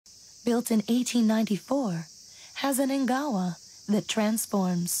built in 1894, has an Engawa that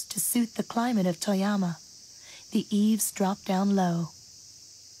transforms to suit the climate of Toyama. The eaves drop down low.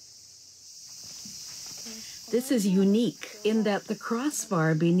 This is unique in that the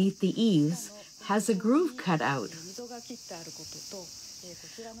crossbar beneath the eaves has a groove cut out.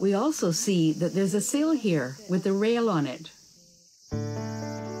 We also see that there's a sill here with a rail on it.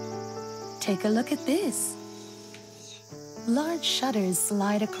 Take a look at this. Large shutters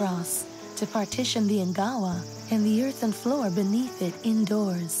slide across to partition the Engawa and the earthen floor beneath it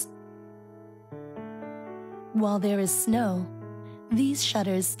indoors. While there is snow, these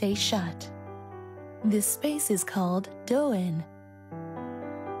shutters stay shut. This space is called doen.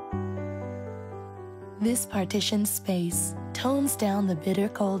 This partitioned space tones down the bitter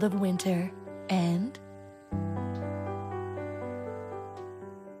cold of winter and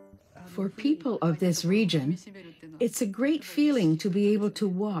for people of this region, it's a great feeling to be able to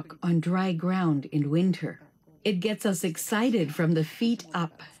walk on dry ground in winter. It gets us excited from the feet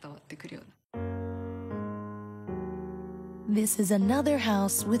up. This is another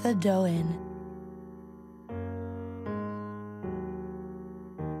house with a doen.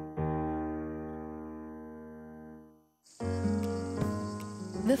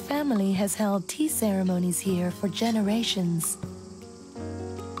 The family has held tea ceremonies here for generations.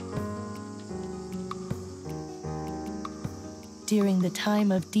 During the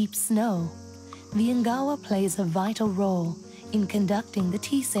time of deep snow, the Engawa plays a vital role in conducting the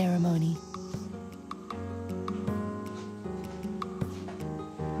tea ceremony.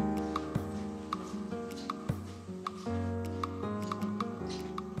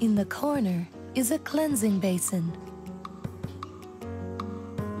 In the corner is a cleansing basin.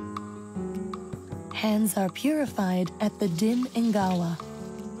 Hands are purified at the Din Engawa.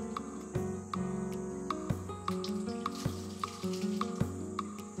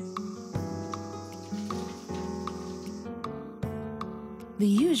 The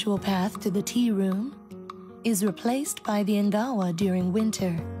usual path to the tea room is replaced by the Engawa during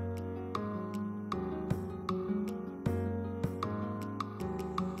winter.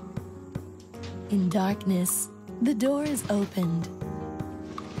 In darkness, the door is opened.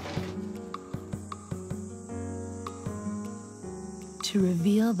 To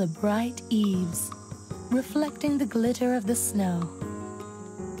reveal the bright eaves, reflecting the glitter of the snow.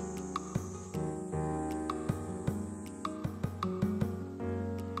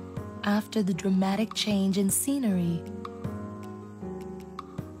 After the dramatic change in scenery,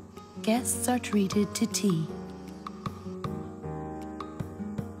 guests are treated to tea.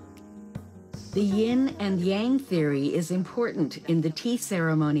 The yin and yang theory is important in the tea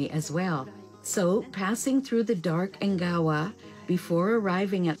ceremony as well. So, passing through the dark Engawa before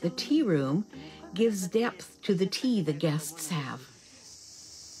arriving at the tea room gives depth to the tea the guests have.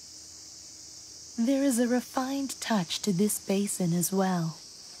 There is a refined touch to this basin as well.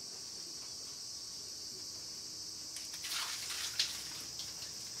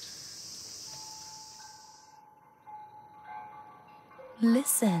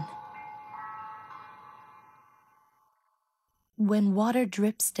 Listen. When water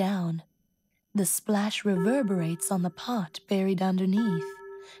drips down, the splash reverberates on the pot buried underneath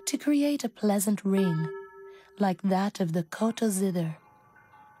to create a pleasant ring, like that of the koto zither.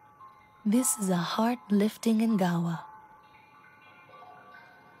 This is a heart-lifting Engawa.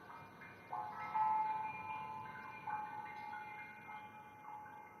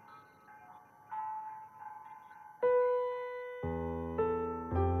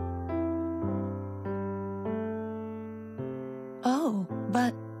 Oh,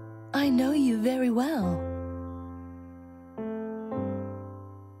 but I know you very well.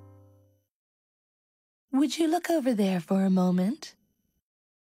 Would you look over there for a moment?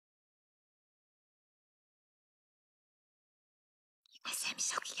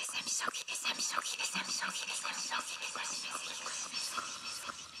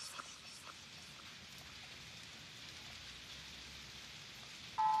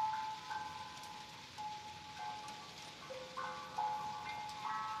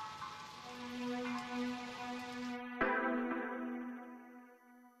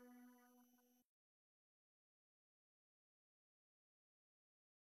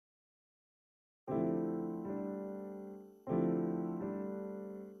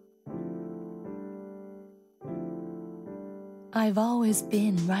 I've always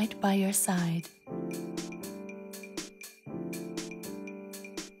been right by your side.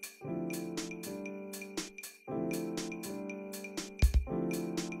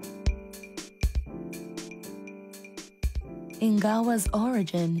 Engawa's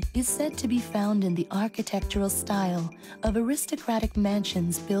origin is said to be found in the architectural style of aristocratic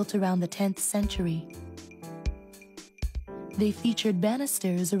mansions built around the 10th century. They featured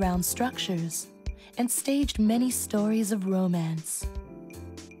banisters around structures and staged many stories of romance.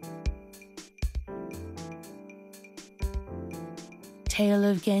 Tale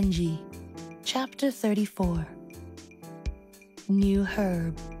of Genji, Chapter 34. New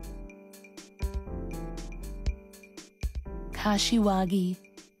Herb. Kashiwagi,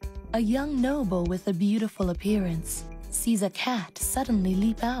 a young noble with a beautiful appearance, sees a cat suddenly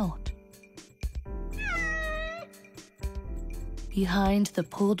leap out. Behind the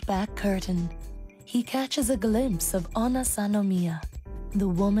pulled-back curtain, he catches a glimpse of Onna Sanomiya, the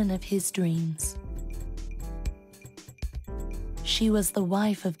woman of his dreams. She was the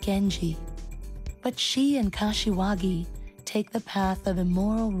wife of Genji, but she and Kashiwagi take the path of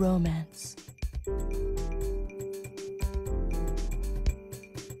immoral romance.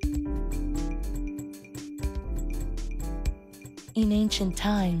 In ancient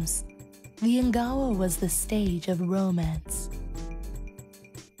times, the Engawa was the stage of romance.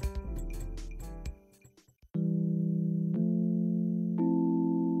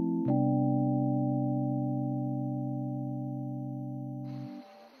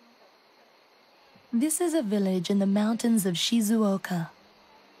 This is a village in the mountains of Shizuoka.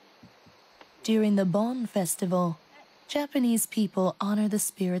 During the Bon Festival, Japanese people honor the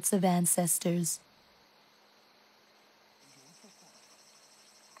spirits of ancestors.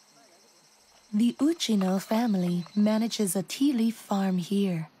 The Uchino family manages a tea leaf farm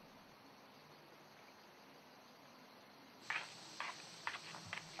here.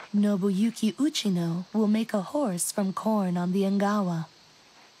 Nobuyuki Uchino will make a horse from corn on the Engawa.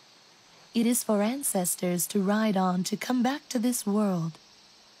 It is for ancestors to ride on to come back to this world.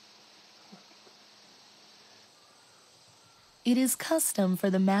 It is custom for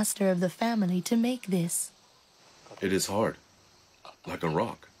the master of the family to make this. It is hard, like a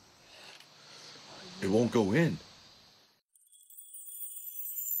rock. It won't go in.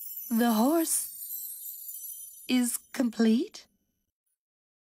 The horse is complete.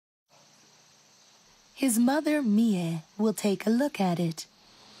 His mother, Mie, will take a look at it.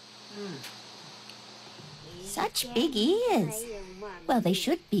 Such big ears. Well, they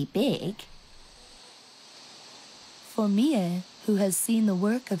should be big. For Mie, who has seen the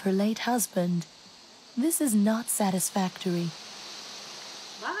work of her late husband, this is not satisfactory.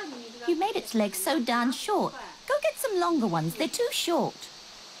 You made its legs so darn short. Go get some longer ones. They're too short.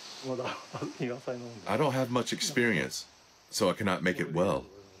 I don't have much experience, so I cannot make it well.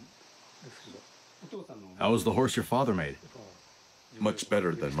 How was the horse your father made? Much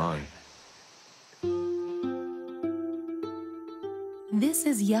better than mine. This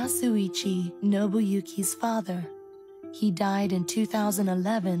is Yasuichi, Nobuyuki's father. He died in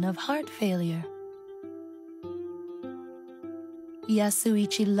 2011 of heart failure.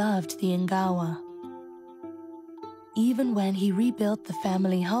 Yasuichi loved the Engawa. Even when he rebuilt the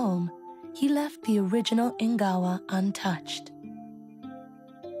family home, he left the original Engawa untouched.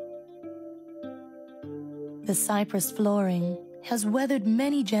 The cypress flooring has weathered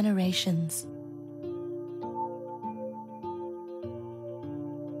many generations.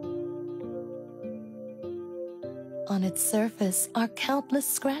 On its surface are countless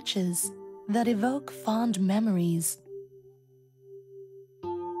scratches that evoke fond memories.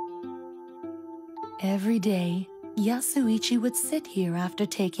 Every day, Yasuichi would sit here after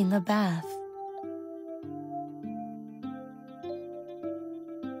taking a bath.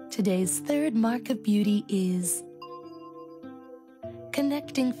 Today's third mark of beauty is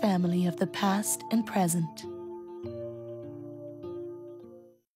connecting family of the past and present.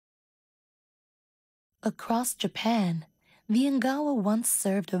 Across Japan, the Engawa once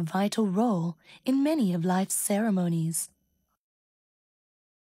served a vital role in many of life's ceremonies.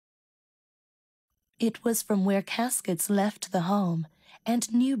 It was from where caskets left the home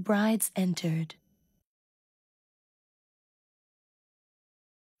and new brides entered.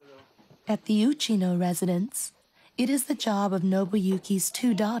 At the Uchino residence, it is the job of Nobuyuki's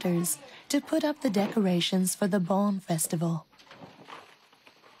two daughters to put up the decorations for the Bon Festival.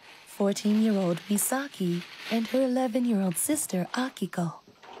 14-year-old Misaki and her 11-year-old sister Akiko.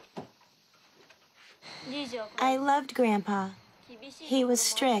 I loved Grandpa. He was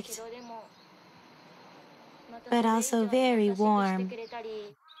strict, but also very warm.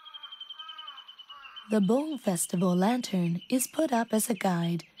 The Bon Festival lantern is put up as a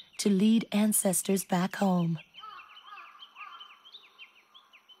guide to lead ancestors back home.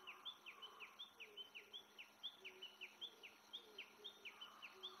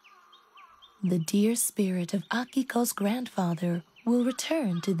 The dear spirit of Akiko's grandfather will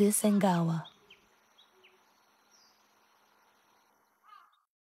return to this Engawa.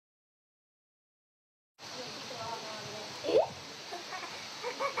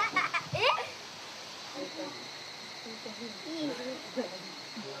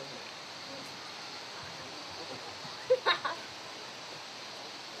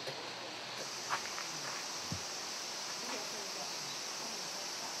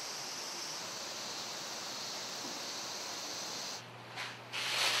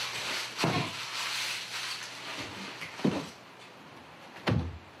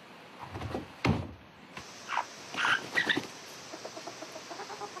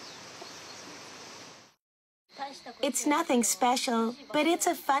 It's nothing special, but it's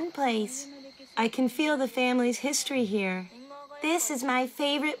a fun place. I can feel the family's history here. This is my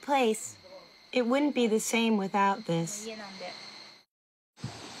favorite place. It wouldn't be the same without this.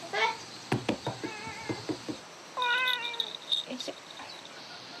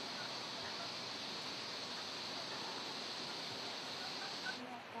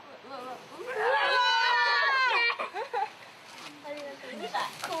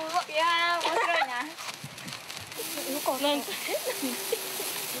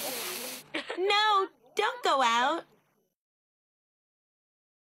 No, don't go out.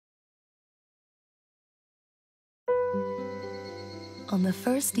 On the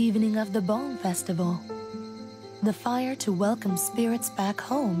first evening of the Bon Festival, the fire to welcome spirits back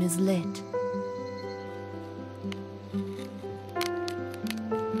home is lit.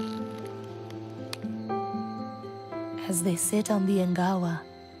 As they sit on the Engawa,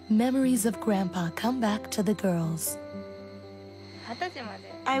 memories of Grandpa come back to the girls.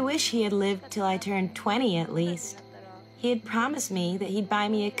 I wish he had lived till I turned 20 at least. He had promised me that he'd buy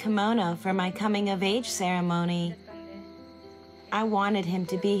me a kimono for my coming-of-age ceremony. I wanted him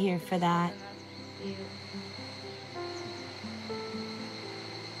to be here for that.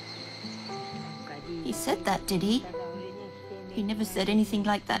 He said that, did he? He never said anything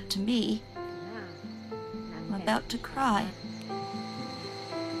like that to me. I'm about to cry.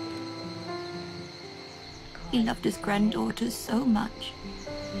 He loved his granddaughters so much.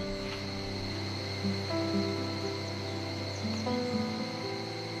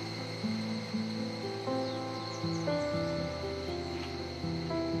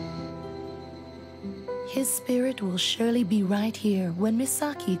 His spirit will surely be right here when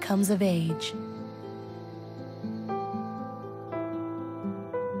Misaki comes of age.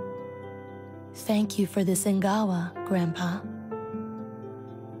 Thank you for this Engawa, Grandpa.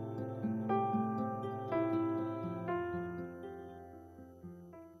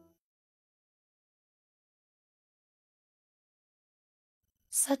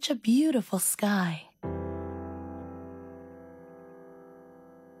 Such a beautiful sky.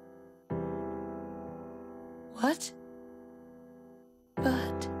 What?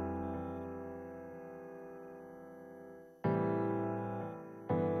 But...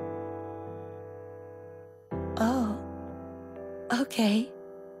 Oh, okay.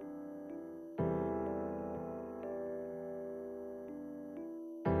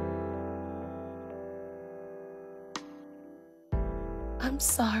 I'm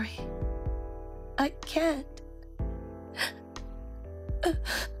sorry. I can't.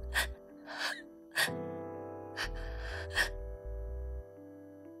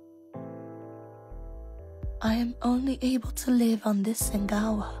 I am only able to live on this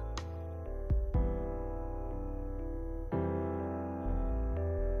Engawa.